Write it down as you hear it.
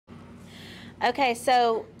Okay,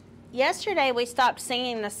 so yesterday we stopped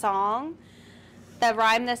singing the song, the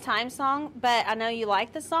Rhyme This Time song, but I know you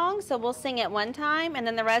like the song, so we'll sing it one time, and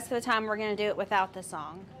then the rest of the time we're going to do it without the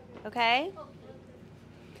song. Okay?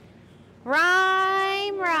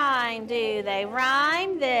 Rhyme, rhyme, do they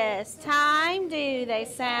rhyme this time? Do they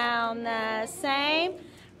sound the same?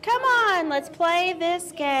 Come on, let's play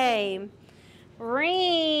this game.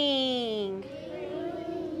 Ring,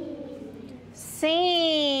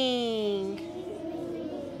 sing.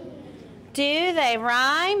 Do they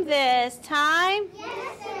rhyme this time?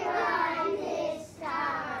 Yes, they rhyme this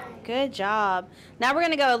time. Good job. Now we're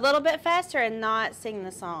going to go a little bit faster and not sing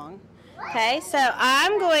the song. Okay, so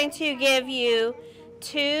I'm going to give you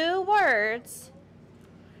 2 words,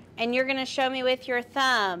 and you're going to show me with your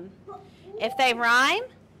thumb. If they rhyme,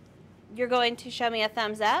 you're going to show me a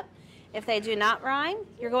thumbs up. If they do not rhyme,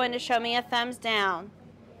 you're going to show me a thumbs down.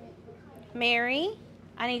 Mary,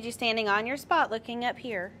 I need you standing on your spot looking up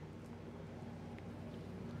here.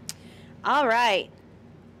 All right.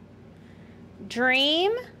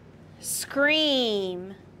 Dream,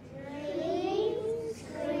 scream. Dream,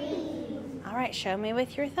 scream. All right, show me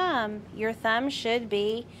with your thumb. Your thumb should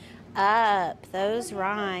be up. Those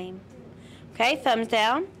rhyme. Okay, thumbs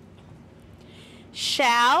down.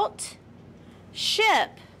 Shout,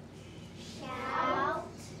 ship. Shout,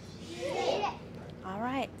 ship. All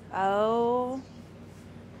right. Oh,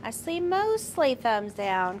 I see mostly thumbs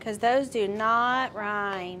down because those do not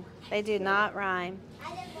rhyme. They do not rhyme.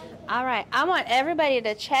 All right. I want everybody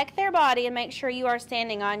to check their body and make sure you are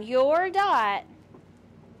standing on your dot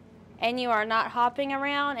and you are not hopping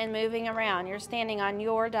around and moving around. You're standing on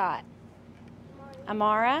your dot.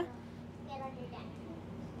 Amara?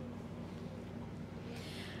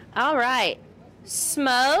 All right.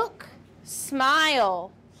 Smoke,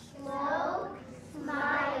 smile. Smoke,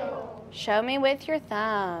 smile. Show me with your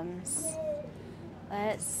thumbs.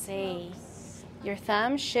 Let's see. Your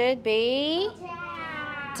thumb should be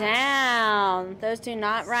down. Those do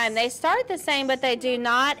not rhyme. They start the same, but they do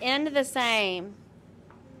not end the same.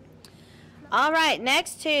 All right,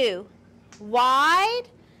 next 2. Wide,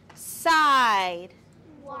 side.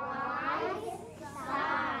 Wide,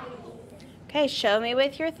 side. Okay, show me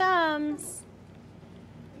with your thumbs.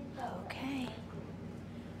 Okay.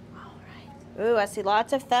 All right. Ooh, I see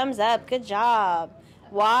lots of thumbs up. Good job.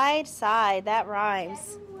 Wide side, that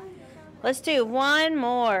rhymes. Let's do one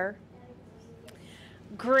more.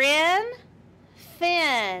 Grin,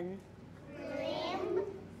 thin. Grim,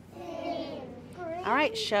 thin. All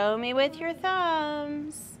right, show me with your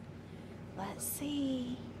thumbs. Let's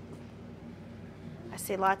see. I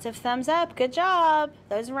see lots of thumbs up. Good job.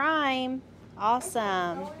 Those rhyme.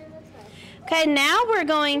 Awesome. Okay, now we're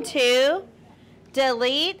going to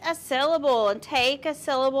delete a syllable and take a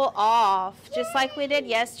syllable off, just like we did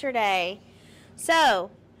yesterday.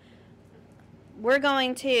 So,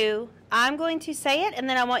 I'm going to say it, and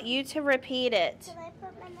then I want you to repeat it.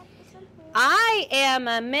 I am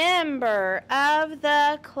a member of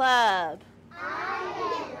the club.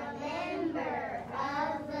 I am a member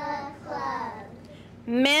of the club.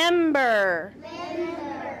 Member.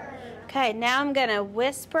 Member. Okay, now I'm going to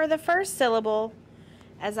whisper the first syllable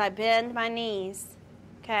as I bend my knees.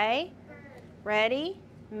 Okay? Ready?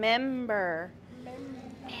 Member. Member.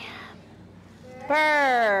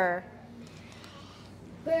 Bird.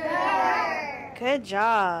 Good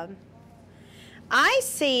job. I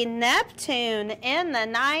see Neptune in the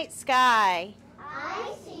night sky.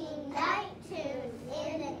 I see Neptune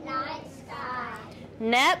in the night sky.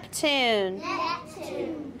 Neptune.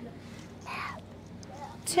 Neptune.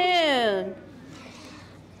 Tune.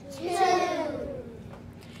 Tune.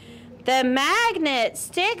 The magnet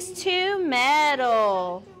sticks to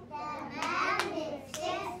metal. The magnet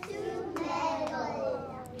sticks to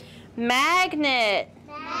metal. Magnet.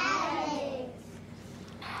 Magnet.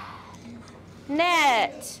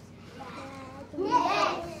 Net.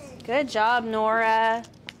 Net. Good job, Nora.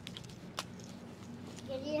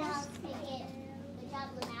 Good job, Mouse.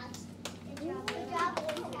 Good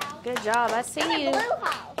job, Good job. I see you.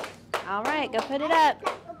 All right, go put it up.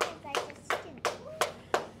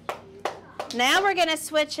 Now we're going to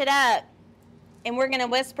switch it up, and we're going to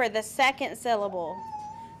whisper the second syllable.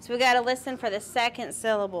 So we got to listen for the second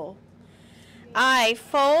syllable. I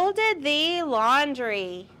folded the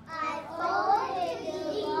laundry. I folded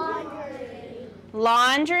the laundry.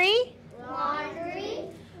 Laundry. Laundry.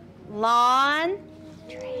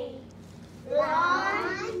 Laundry.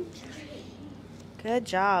 Laundry. Good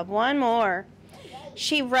job. One more.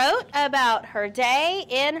 She wrote about her day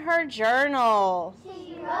in her journal.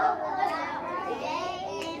 She wrote about her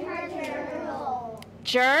day in her journal.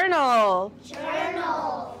 Journal.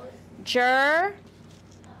 Journal. Journal.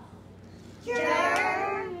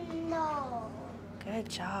 Good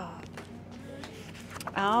job.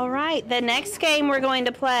 All right, the next game we're going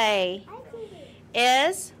to play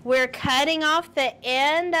is we're cutting off the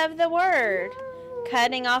end of the word.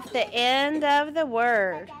 Cutting off the end of the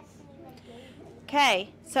word. Okay,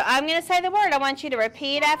 so I'm going to say the word. I want you to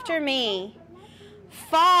repeat after me.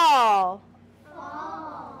 Fall.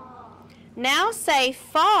 Now say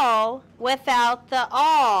fall without the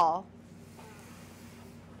all.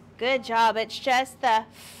 Good job. It's just the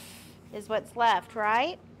f is what's left,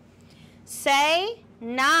 right? Say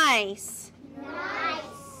nice.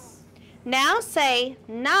 Nice. Now say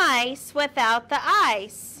nice without the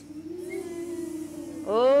ice.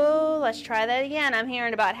 Oh, let's try that again. I'm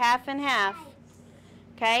hearing about half and half.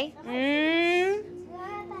 Okay?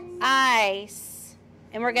 Ice.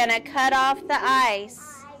 And we're going to cut off the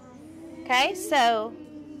ice. Okay? So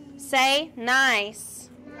say nice.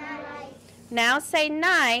 Now say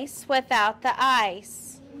nice without the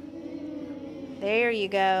ice. There you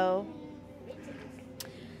go.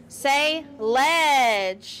 Say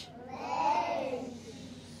ledge.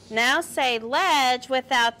 Now say ledge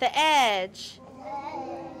without the edge.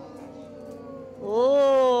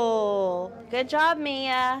 Ooh, good job,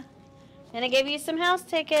 Mia. Gonna give you some house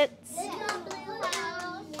tickets.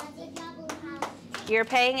 You're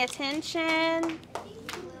paying attention,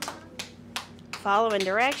 following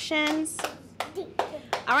directions.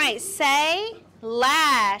 All right, say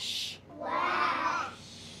lash.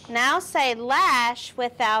 Now say lash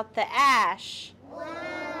without the ash.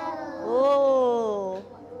 Ooh.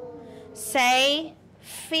 Say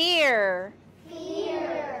fear.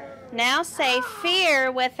 Now say fear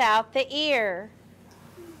without the ear.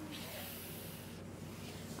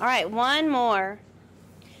 All right, one more.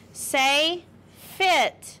 Say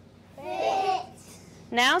fit.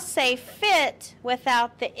 Now say fit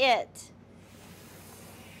without the it.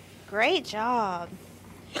 Great job.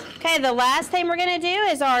 Okay, the last thing we're going to do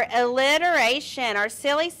is our alliteration, our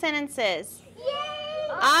silly sentences.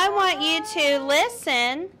 I want you to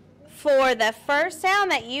listen for the first sound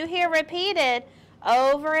that you hear repeated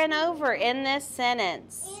over and over in this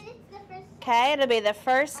sentence. Okay, it'll be the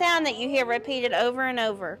first sound that you hear repeated over and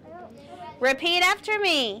over. Repeat after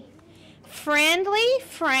me. Friendly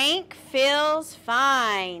Frank feels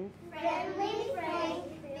fine.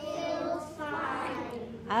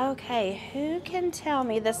 Okay, who can tell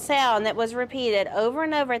me the sound that was repeated over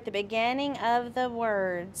and over at the beginning of the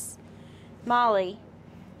words? Molly.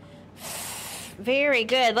 Very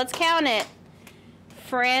good. Let's count it.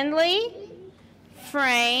 Friendly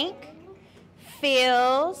Frank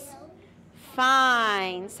feels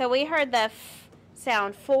fine. So we heard the f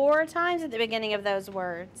sound 4 times at the beginning of those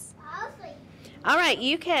words. All right,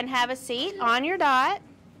 you can have a seat on your dot.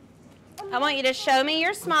 I want you to show me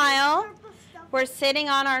your smile. We're sitting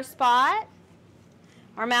on our spot.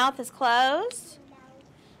 Our mouth is closed.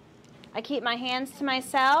 I keep my hands to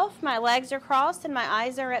myself. My legs are crossed and my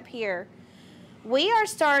eyes are up here. We are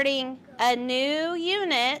starting a new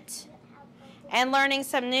unit and learning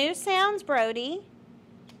some new sounds, Brody.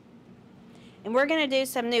 And we're going to do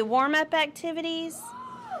some new warm-up activities,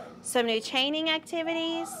 some new chaining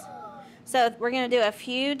activities. So we're going to do a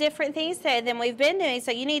few different things today than we've been doing.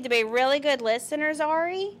 So you need to be really good listeners,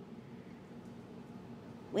 Ari.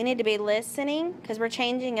 We need to be listening because we're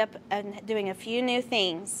changing up and doing a few new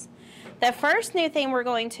things. The first new thing we're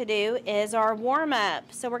going to do is our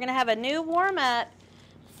warm-up. So we're going to have a new warm-up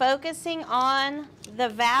focusing on the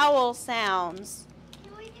vowel sounds.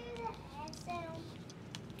 Can we do the S sound?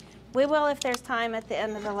 We will if there's time at the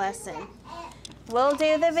end of the lesson. We'll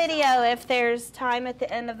do the video if there's time at the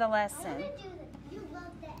end of the lesson.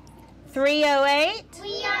 308?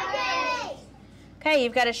 We are great. Okay,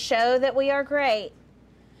 you've got to show that we are great.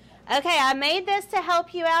 Okay, I made this to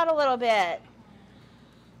help you out a little bit.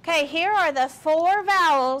 Okay, here are the 4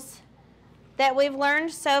 vowels that we've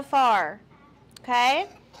learned so far. Okay?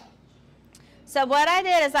 So what I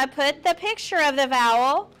did is I put the picture of the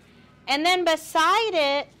vowel, and then beside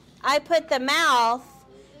it, I put the mouth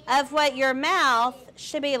of what your mouth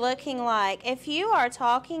should be looking like. If you are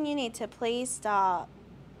talking, you need to please stop.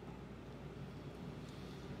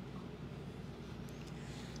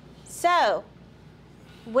 So,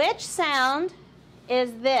 which sound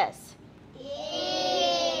is this?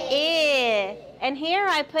 I. And here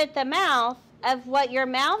I put the mouth of what your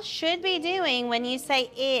mouth should be doing when you say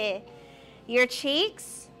I. Your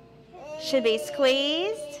cheeks should be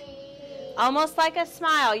squeezed, almost like a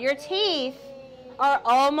smile. Your teeth are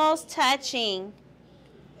almost touching.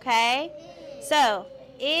 Okay? So,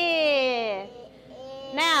 I.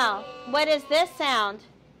 Now, what is this sound?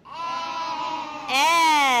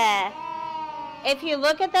 Eh. If you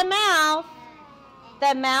look at the mouth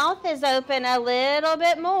is open a little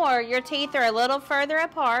bit more. Your teeth are a little further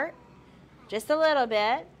apart. Just a little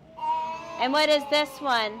bit. And what is this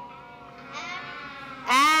one?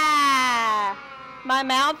 Ah. My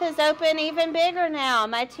mouth is open even bigger now.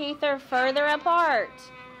 My teeth are further apart.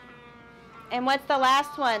 And what's the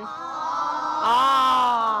last one? Ah.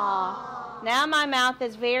 Now my mouth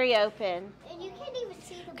is very open. And you can't even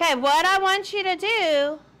see the Okay, what I want you to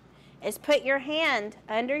do is put your hand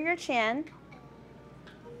under your chin.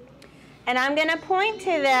 And I'm going to point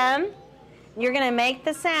to them. You're going to make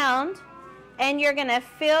the sound. And you're going to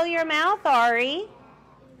fill your mouth, Ari,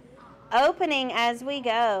 opening as we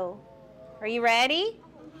go. Are you ready?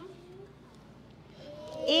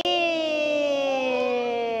 E,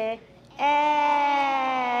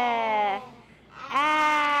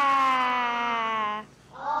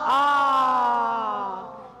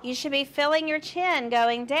 You should be filling your chin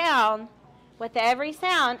going down with every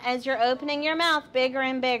sound as you're opening your mouth bigger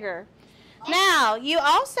and bigger. Now, you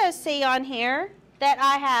also see on here that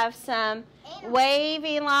I have some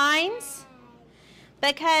wavy lines,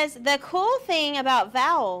 because the cool thing about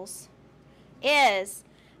vowels is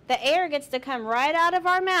the air gets to come right out of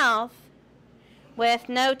our mouth with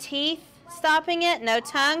no teeth stopping it, no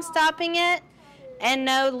tongue stopping it, and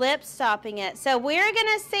no lips stopping it. So we're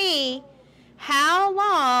going to see how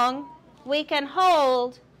long we can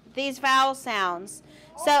hold these vowel sounds.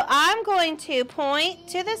 So I'm going to point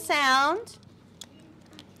to the sound,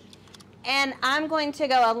 and I'm going to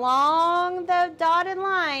go along the dotted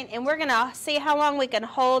line, and we're going to see how long we can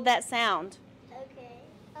hold that sound.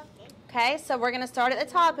 Okay, so we're going to start at the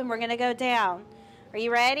top, and we're going to go down. Are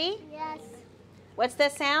you ready? Yes. What's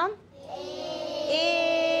this sound?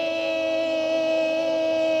 E.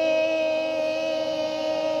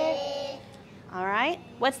 All right.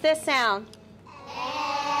 What's this sound?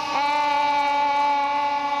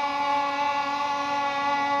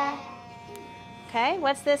 Okay,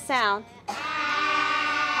 what's this sound?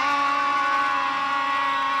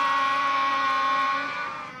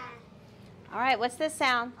 All right, what's this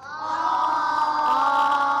sound?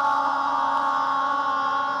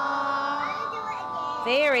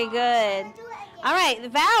 Very good. All right, the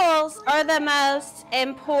vowels are the most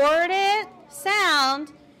important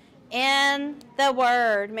sound in the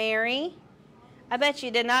word, Mary. I bet you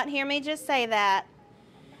did not hear me just say that.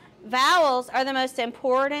 Vowels are the most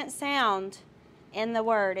important sound in the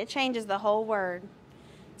word. It changes the whole word.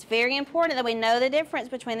 It's very important that we know the difference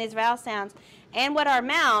between these vowel sounds and what our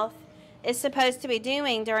mouth is supposed to be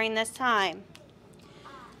doing during this time.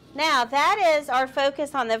 Now, that is our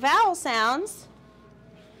focus on the vowel sounds.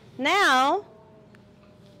 Now,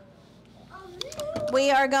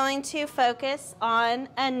 we are going to focus on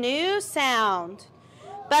a new sound.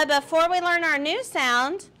 But before we learn our new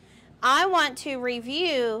sound, I want to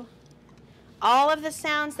review all of the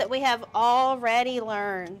sounds that we have already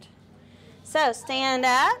learned. So, stand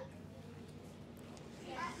up.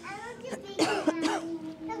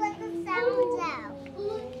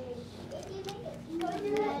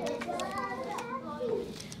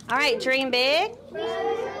 All right, dream big.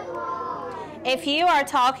 If you are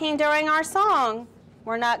talking during our song,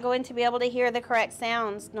 we're not going to be able to hear the correct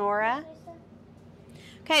sounds, Nora.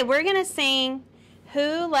 Okay, we're going to sing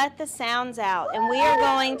Who Let the Sounds Out, and we are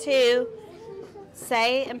going to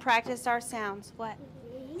say and practice our sounds. What?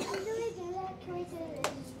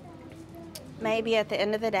 Maybe at the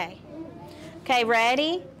end of the day. Okay,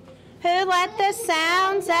 ready? Who let the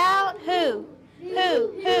sounds out? Who?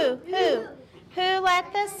 Who? Who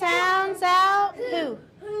let the sounds out? Who?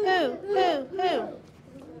 Who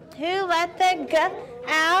let the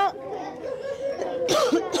out?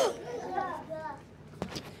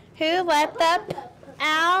 Who let the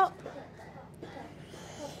out?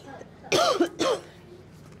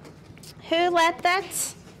 Who let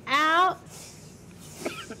that out?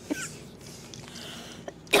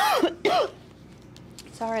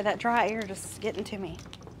 Sorry, that dry air just getting to me.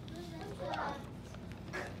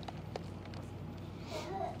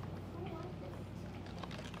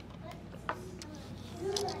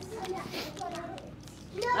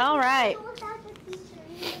 All right.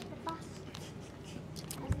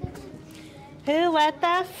 Who let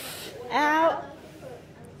the out?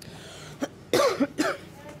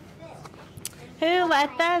 Who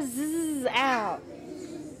let the zzz out?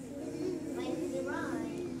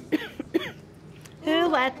 Who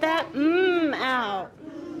let the out?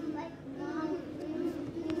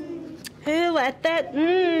 Who let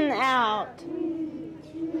the out?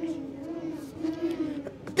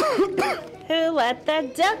 Who let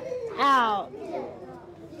the d out?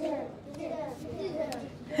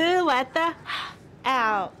 Who let the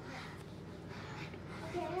out?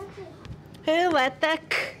 Who let the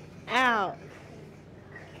k out?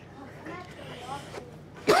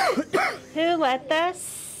 Who let the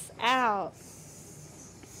s out?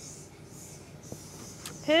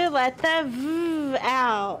 Who let the v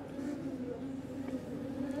out?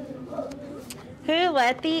 Who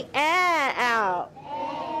let the a out?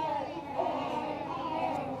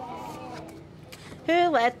 Who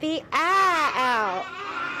let the I out?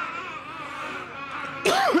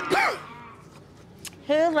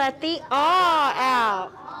 Who let the aw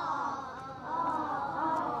out?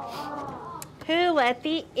 Who let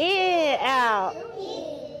the I out?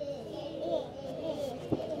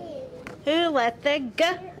 Who let the g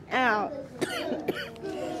out?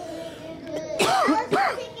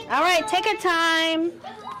 All right, take a time.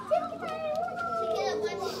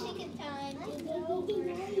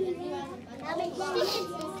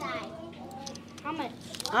 How much?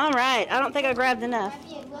 All right, I don't think I grabbed enough.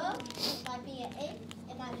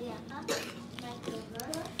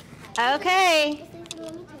 Okay.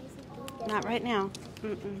 Not right now.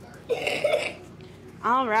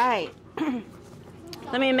 All right.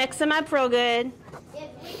 Let me mix them up real good. Yeah,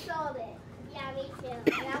 we sold it. Yeah, me too.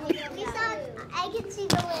 We saw. I can see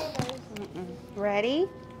the windows. Ready?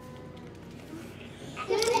 I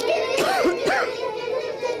do it.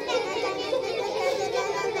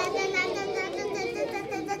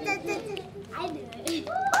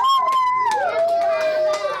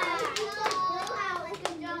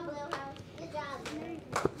 Good job.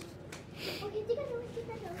 Okay, take a note.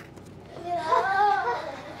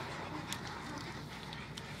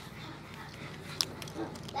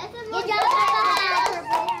 That's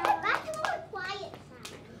a more quiet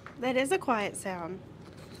sound. That is a quiet sound.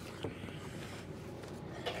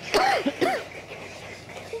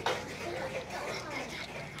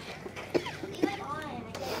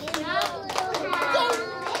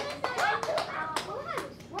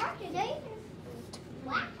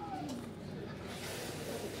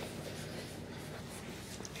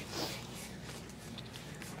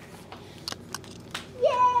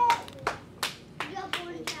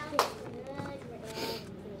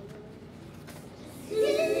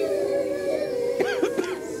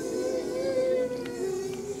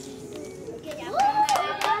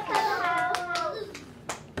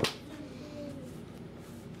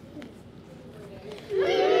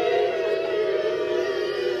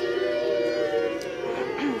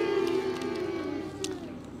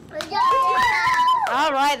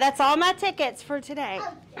 All right, that's all my tickets for today.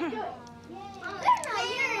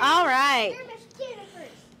 All right.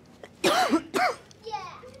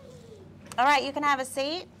 All right, you can have a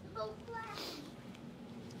seat.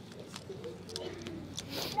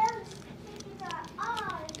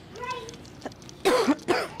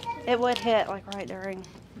 It would hit like right during.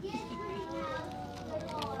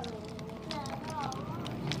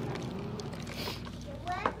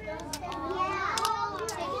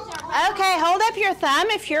 Okay, hold up your thumb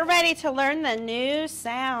if you're ready to learn the new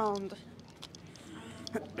sound.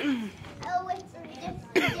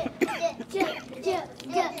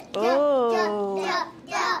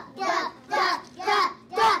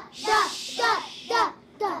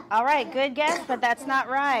 All right, good guess, but that's not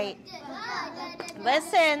right.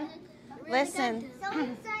 Listen, listen.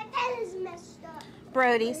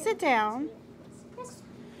 Brody, sit down.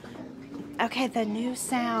 Okay, the new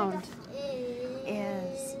sound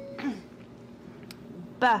is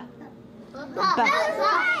ba.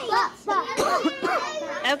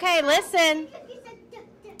 Okay, listen.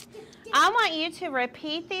 I want you to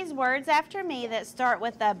repeat these words after me that start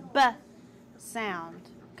with a b sound.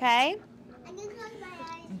 Okay?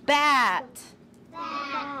 Bat.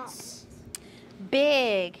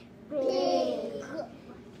 Big.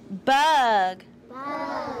 Bug.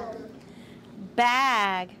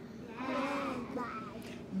 Bag.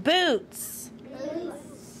 Boots.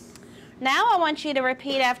 Now I want you to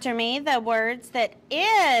repeat after me the words that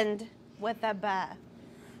end with a b.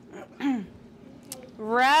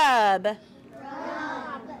 Rub.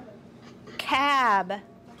 Cab.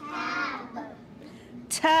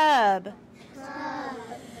 Tub.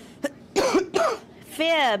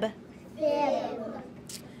 Fib.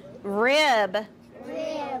 Rib.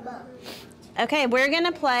 Okay, we're going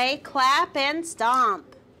to play clap and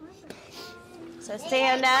stomp. So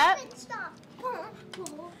stand up.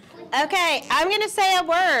 Okay, I'm going to say a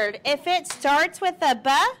word. If it starts with a b,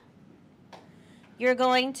 you're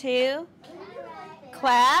going to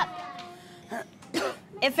clap.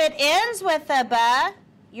 If it ends with a b,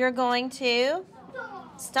 you're going to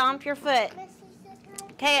stomp your foot.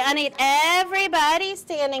 Okay, I need everybody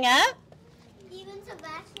standing up. Even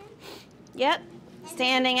Sebastian? Yep,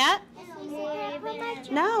 standing up.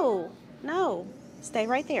 No, no, stay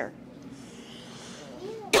right there.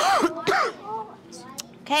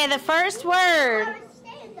 Okay, the first word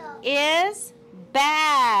is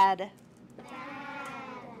bad.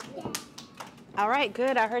 All right,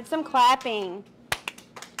 good. I heard some clapping.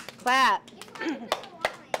 Clap.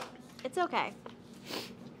 It's okay.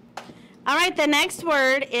 All right, the next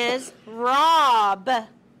word is rob.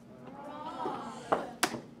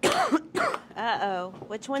 Uh-oh.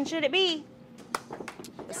 Which one should it be?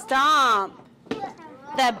 Stomp.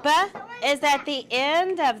 The B is at the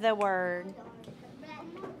end of the word.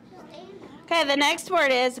 Okay, the next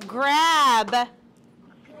word is grab.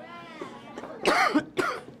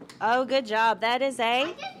 Oh, good job. That is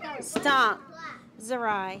a stomp.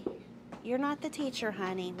 Zerai, you're not the teacher,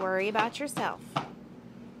 honey. Worry about yourself.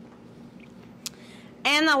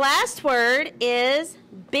 And the last word is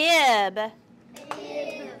bib.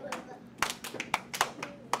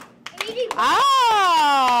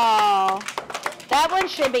 Oh, that one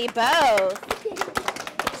should be both.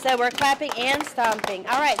 So we're clapping and stomping.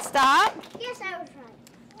 All right, stop. Yes, I was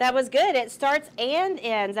right. That was good. It starts and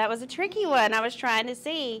ends. That was a tricky one. I was trying to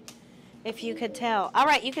see if you could tell. All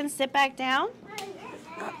right, you can sit back down.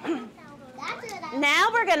 Now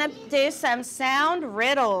we're going to do some sound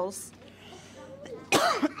riddles.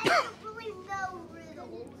 I don't really know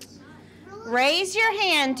riddles. Raise your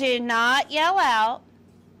hand. Do not yell out.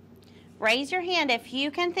 Raise your hand if you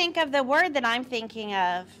can think of the word that I'm thinking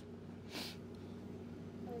of.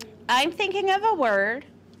 I'm thinking of a word.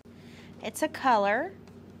 It's a color.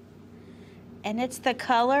 And it's the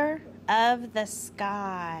color of the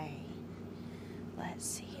sky. Let's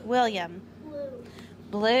see. William.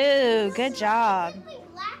 Blue. Good job.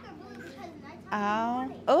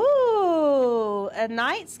 Oh, a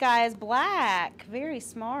night sky is black. Very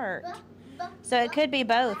smart. So it could be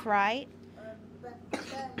both, right?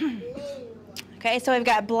 Okay, so we've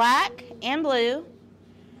got black and blue.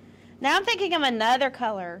 Now I'm thinking of another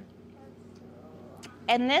color.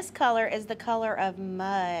 And this color is the color of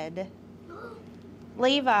mud.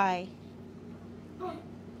 Levi.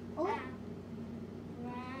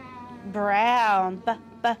 Brown.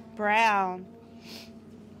 Brown.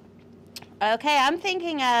 Okay, I'm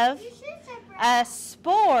thinking of a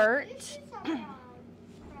sport.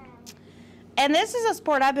 And this is a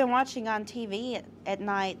sport I've been watching on TV at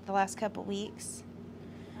night the last couple weeks.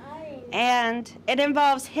 And it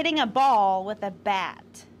involves hitting a ball with a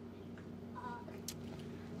bat.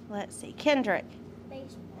 Let's see. Kendrick.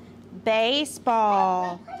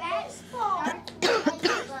 Baseball.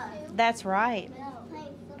 That's right.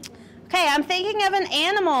 Okay, I'm thinking of an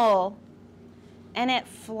animal. And it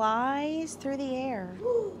flies through the air.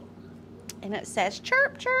 And it says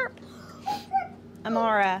chirp, chirp.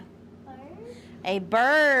 Amara. A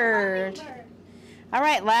bird. All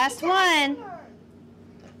right, last one.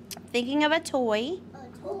 Thinking of a toy.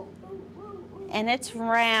 And it's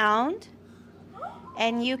round.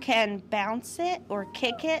 And you can bounce it or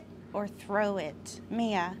kick it or throw it.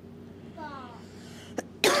 Mia.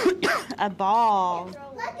 A ball.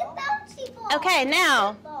 Okay,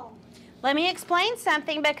 now let me explain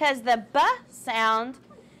something because the B sound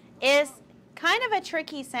is kind of a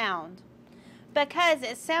tricky sound because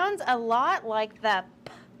it sounds a lot like the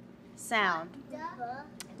P sound.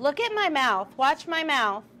 Look at my mouth. Watch my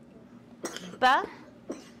mouth. B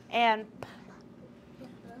and P.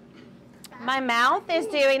 My mouth is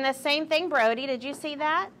doing the same thing, Brody. Did you see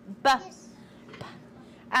that? B. P.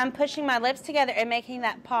 I'm pushing my lips together and making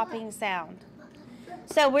that popping sound.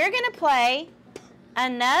 So we're going to play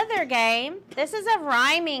another game. This is a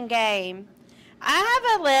rhyming game. I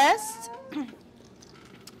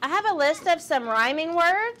have a list of some rhyming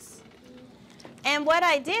words. And what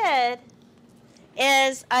I did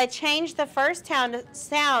is I changed the first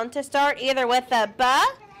sound to start either with a B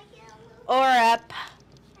or a P.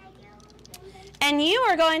 And you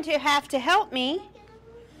are going to have to help me.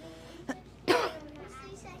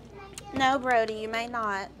 No, Brody, you may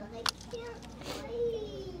not.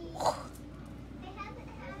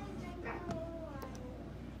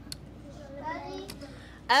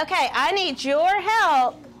 Okay, I need your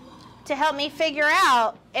help to help me figure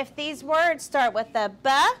out if these words start with the B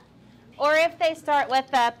or if they start with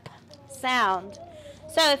the P sound.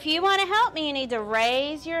 So if you want to help me, you need to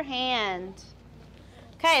raise your hand.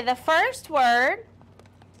 Okay, the first word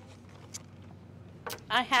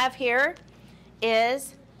I have here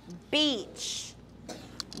is beach.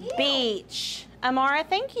 Beach. Amara,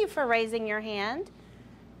 thank you for raising your hand.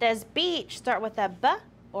 Does beach start with a B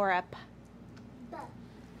or a P?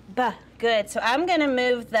 B. Good. So I'm going to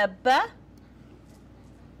move the B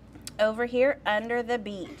over here under the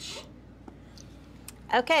beach.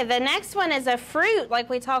 Okay, the next one is a fruit like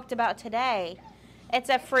we talked about today. It's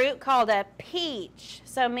a fruit called a peach.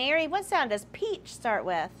 So, Mary, what sound does peach start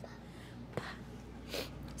with?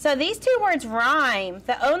 So these two words rhyme.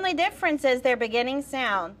 The only difference is their beginning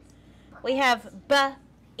sound. We have b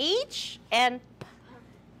each and p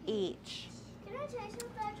each. Can I say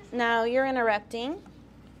something? No, you're interrupting.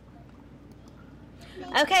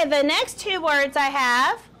 Okay, the next two words I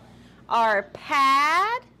have are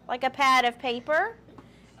pad, like a pad of paper,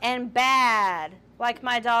 and bad, like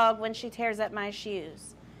my dog when she tears up my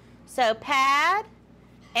shoes. So pad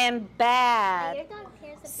and bad. Your dog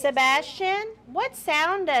tears up your Sebastian, what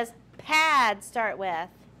sound does pad start with?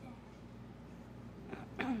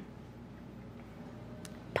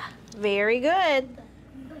 Very good.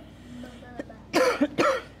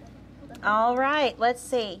 All right, let's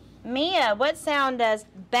see. Mia, what sound does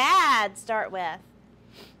bad start with?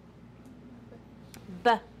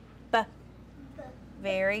 B, b.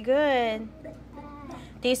 Very good.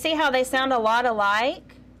 Do you see how they sound a lot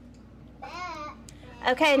alike?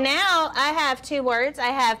 Okay, now I have two words. I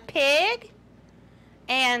have pig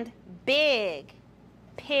and big.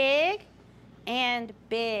 Pig and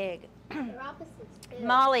big. They're opposites too.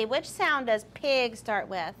 Molly, which sound does pig start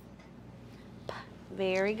with? P.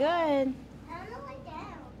 Very good. I don't know what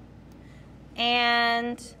down.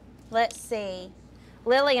 And let's see.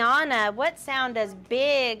 Liliana, what sound does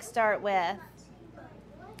big start with?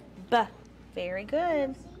 B. Very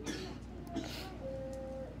good.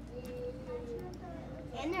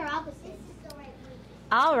 And they're opposites.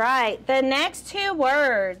 All right, the next two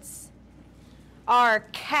words are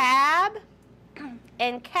cab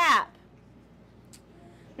and cap.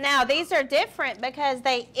 Now, these are different because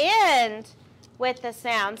they end with the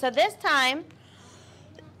sound. So this time,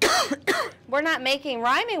 we're not making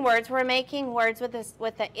rhyming words. We're making words with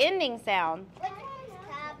the ending sound. What is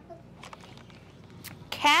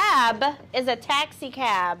Cab is a taxi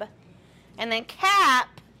cab, and then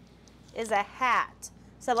cap is a hat.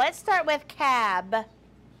 So let's start with cab.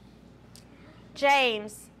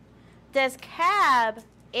 James, does cab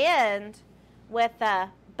end with a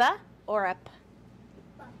b or a p?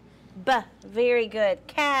 B. Very good.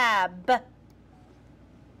 Cab.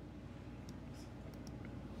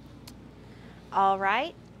 All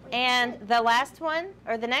right. And the last one,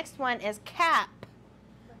 or the next one, is cap.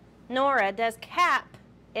 Nora, does cap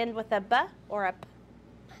end with a b or a p?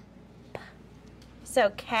 P.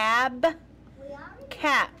 So cab,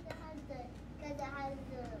 cap. Because it has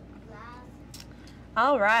the glass.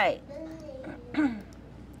 All right.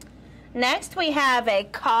 Next we have a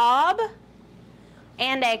cob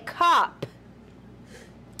and a cop.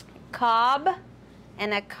 Cob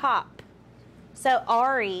and a cop. So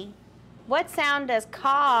Ari, what sound does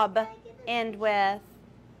cob end with?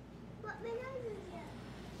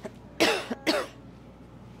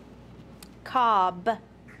 Cob.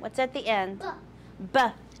 What's at the end? B.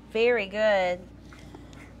 Very good.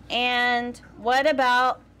 And what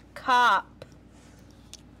about cop?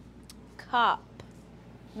 Cop.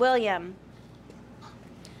 William.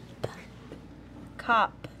 P.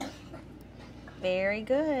 Cop. Very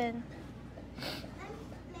good.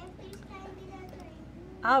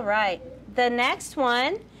 All right. The next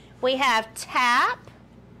one, we have tap,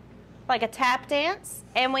 like a tap dance,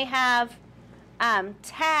 and we have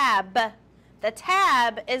tab. The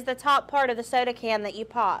tab is the top part of the soda can that you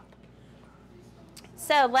pop.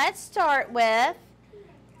 So let's start with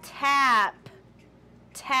tap.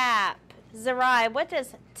 Tap. Zarai, what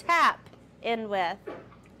does tap end with?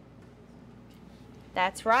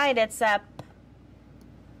 That's right, it's up.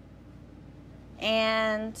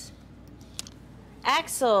 And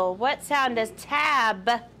Axel, what sound does tab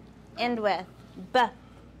end with? B.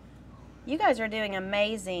 You guys are doing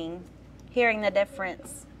amazing hearing the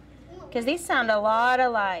difference, because these sound a lot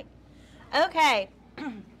alike. Okay.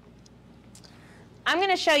 I'm going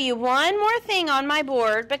to show you one more thing on my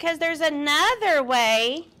board, because there's another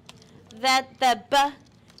way that the b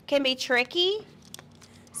can be tricky.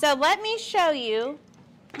 So let me show you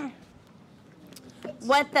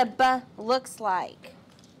what the b looks like.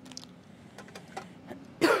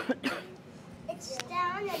 It's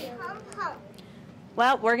down and hump hump.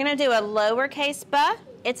 Well, we're going to do a lowercase b.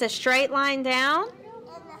 It's a straight line down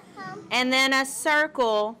And the hump. and then a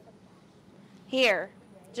circle here,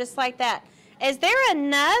 just like that. Is there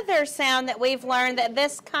another sound that we've learned that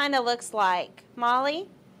this kind of looks like? Molly?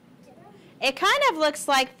 It kind of looks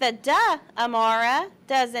like the duh, Amara,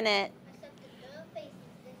 doesn't it?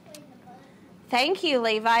 Thank you,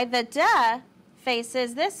 Levi. The duh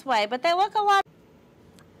faces this way, but they look a lot.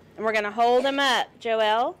 And we're going to hold them up,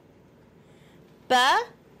 Joelle. Buh.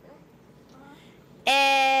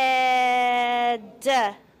 Ed.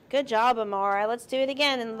 Good job, Amara. Let's do it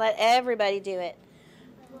again and let everybody do it.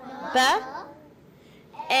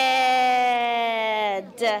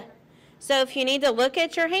 ed. So if you need to look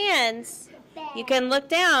at your hands, you can look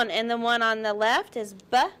down, and the one on the left is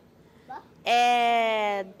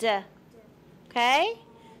ed. Okay?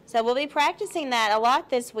 So we'll be practicing that a lot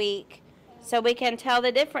this week so we can tell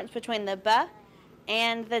the difference between the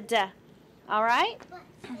and the d. All right?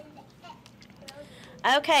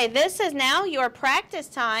 Okay, this is now your practice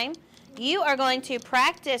time. You are going to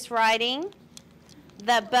practice writing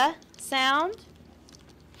the b sound.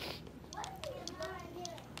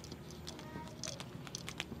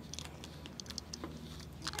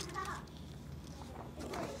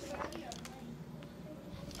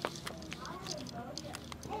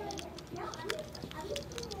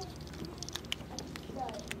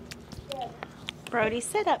 Brody,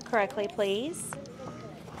 sit up correctly, please.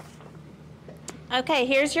 Okay,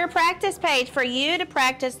 here's your practice page for you to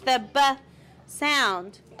practice the b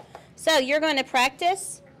sound. So you're going to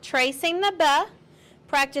practice tracing the b,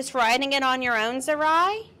 practice writing it on your own,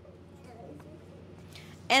 Zerai,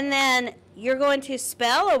 and then you're going to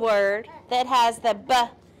spell a word that has the b.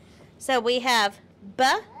 So we have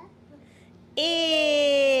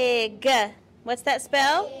big. What's that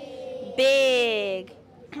spell? Big.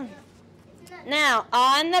 Now,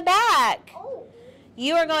 on the back,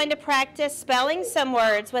 you are going to practice spelling some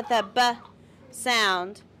words with a b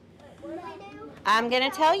sound. I'm going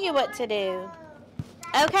to tell you what to do.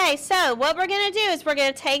 Okay, so what we're going to do is we're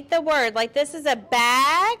going to take the word, like this is a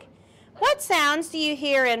bag. What sounds do you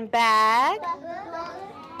hear in bag?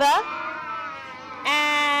 B-ag.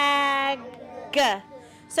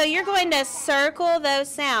 So you're going to circle those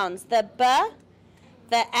sounds, the b,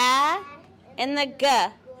 the a, and the g.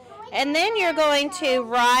 And then you're going to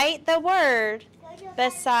write the word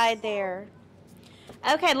beside there.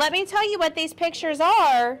 Okay, let me tell you what these pictures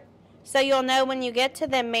are so you'll know when you get to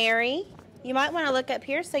them, Mary. You might want to look up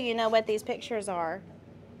here so you know what these pictures are.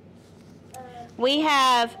 We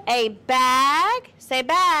have a bag. Say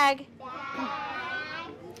bag.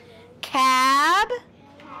 Cab.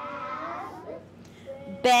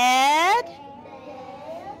 Bed.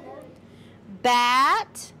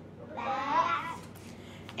 Bat.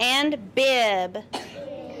 And bib.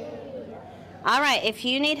 All right, if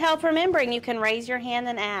you need help remembering, you can raise your hand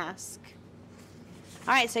and ask.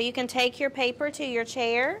 All right, so you can take your paper to your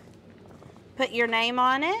chair, put your name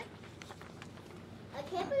on it. I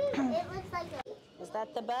can't believe it looks like a... Is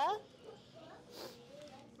that the b?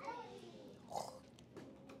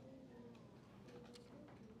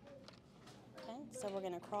 Okay, so we're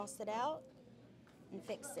going to cross it out and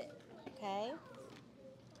fix it, okay?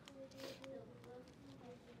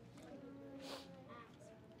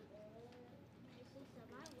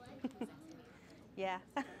 Yeah.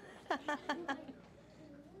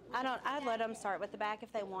 I'd let them start with the back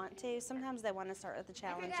if they want to. Sometimes they want to start with the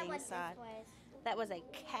challenging side. That was a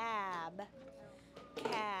cab.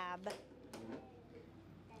 Cab.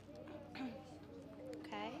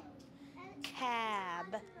 Okay.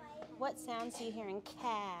 Cab. What sounds do you hear in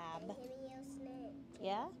cab?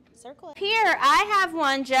 Yeah? Circle it. Here, I have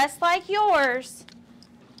one just like yours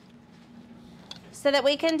so that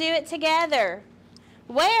we can do it together.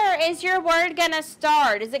 Where is your word going to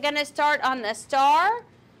start? Is it going to start on the star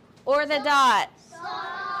or the dot?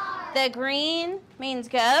 Star. The green means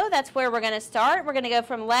go. That's where we're going to start. We're going to go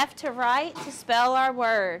from left to right to spell our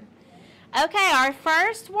word. Okay, our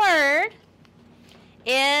first word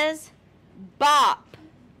is bop.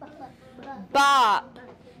 Bop.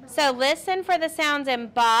 So listen for the sounds in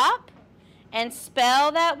bop and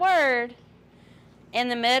spell that word in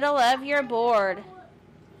the middle of your board.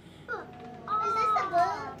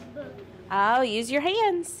 Oh, use your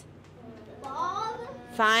hands. Bob.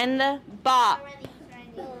 Find the bop.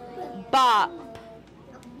 Bop.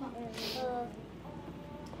 Is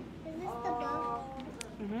this the book?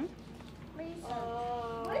 Mm-hmm.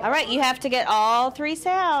 All right, you have to get all three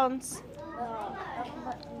sounds.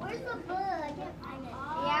 Where's the book? I can't find it.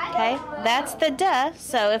 Yeah, Okay, that's the duh.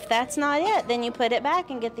 So if that's not it, then you put it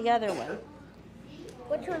back and get the other one.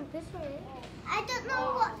 Which one? This one? I don't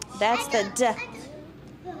know what. That's the duh.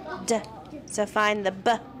 Duh. So find the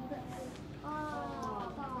b. Are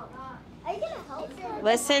you gonna help me?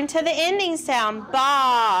 Listen to the ending sound.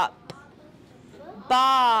 Bop.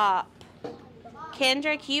 Bop.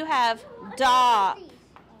 Kendrick, you have dop.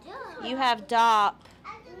 You have dop.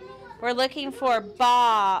 We're looking for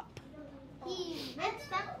bop. That's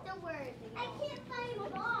the word. I can't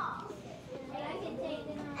find bop. I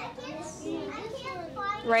can't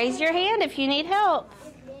find. Raise your hand if you need help.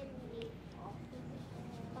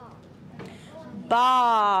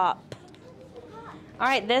 Bop. All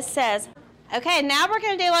right, this says Okay, now we're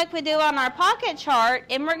going to do like we do on our pocket chart,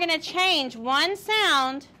 and we're going to change one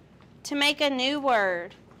sound to make a new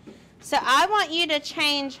word. So I want you to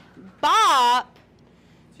change bop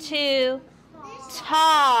to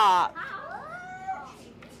top.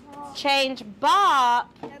 Change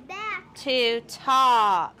bop to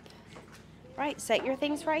top. Right, set your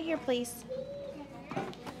things right here, please.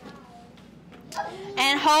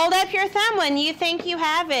 And hold up your thumb when you think you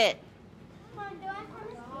have it.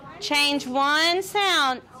 Change one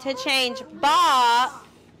sound to change bop.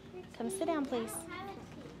 Come sit down, please.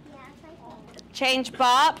 Change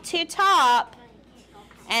bop to top.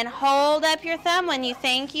 And hold up your thumb when you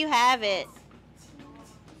think you have it.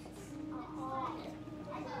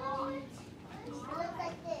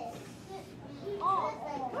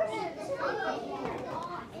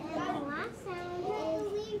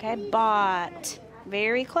 Okay, bought.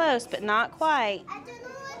 Very close, but not quite.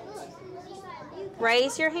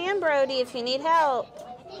 Raise your hand, Brody, if you need help.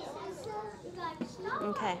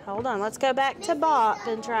 Okay, hold on. Let's go back to bop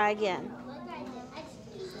and try again.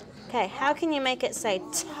 Okay, how can you make it say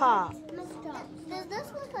top? Does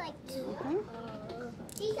this look like two?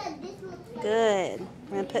 He said this looks like Good. I'm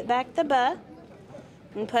going to put back the buh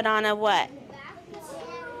and put on a what?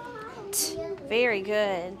 T. Very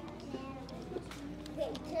good.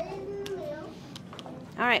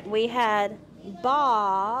 All right, we had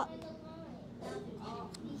bop,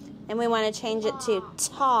 and we want to change it to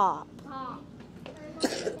top.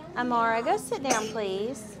 Amara, go sit down,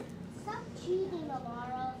 please. Stop cheating,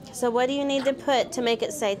 Amara. So what do you need to put to make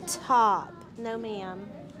it say top? No, ma'am.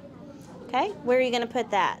 Okay, where are you going to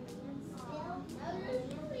put that?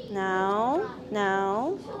 No,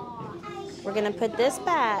 no. We're going to put this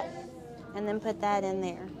back and then put that in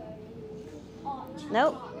there.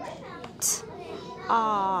 Nope.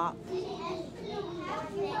 Top.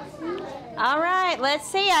 All right, let's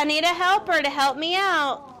see. I need a helper to help me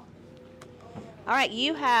out. All right,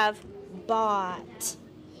 you have bought.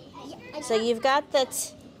 So you've got the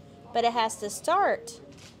t, but it has to start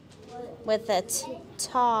with the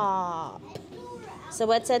top. So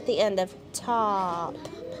what's at the end of top?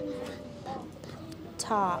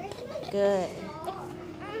 Top. Good.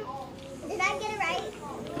 Did I get it right?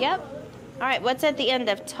 Yep. All right, what's at the end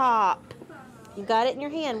of top? You got it in your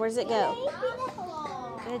hand. Where's it go?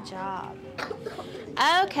 Good job.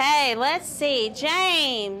 Okay, let's see.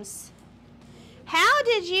 James, how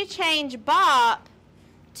did you change bop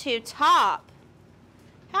to top?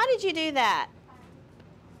 How did you do that?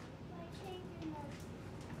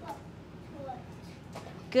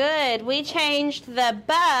 Good. We changed the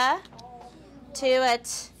buh to a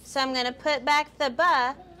t. So I'm going to put back the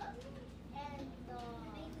buh,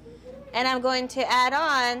 and I'm going to add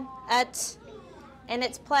on a t in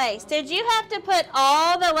its place. Did you have to put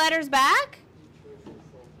all the letters back?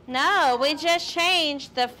 No, we just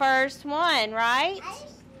changed the first one, right?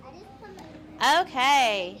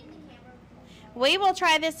 Okay. We will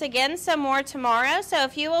try this again some more tomorrow, so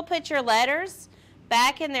if you will put your letters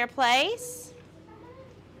back in their place.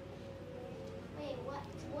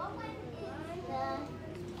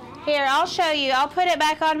 Here, I'll show you. I'll put it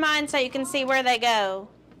back on mine so you can see where they go.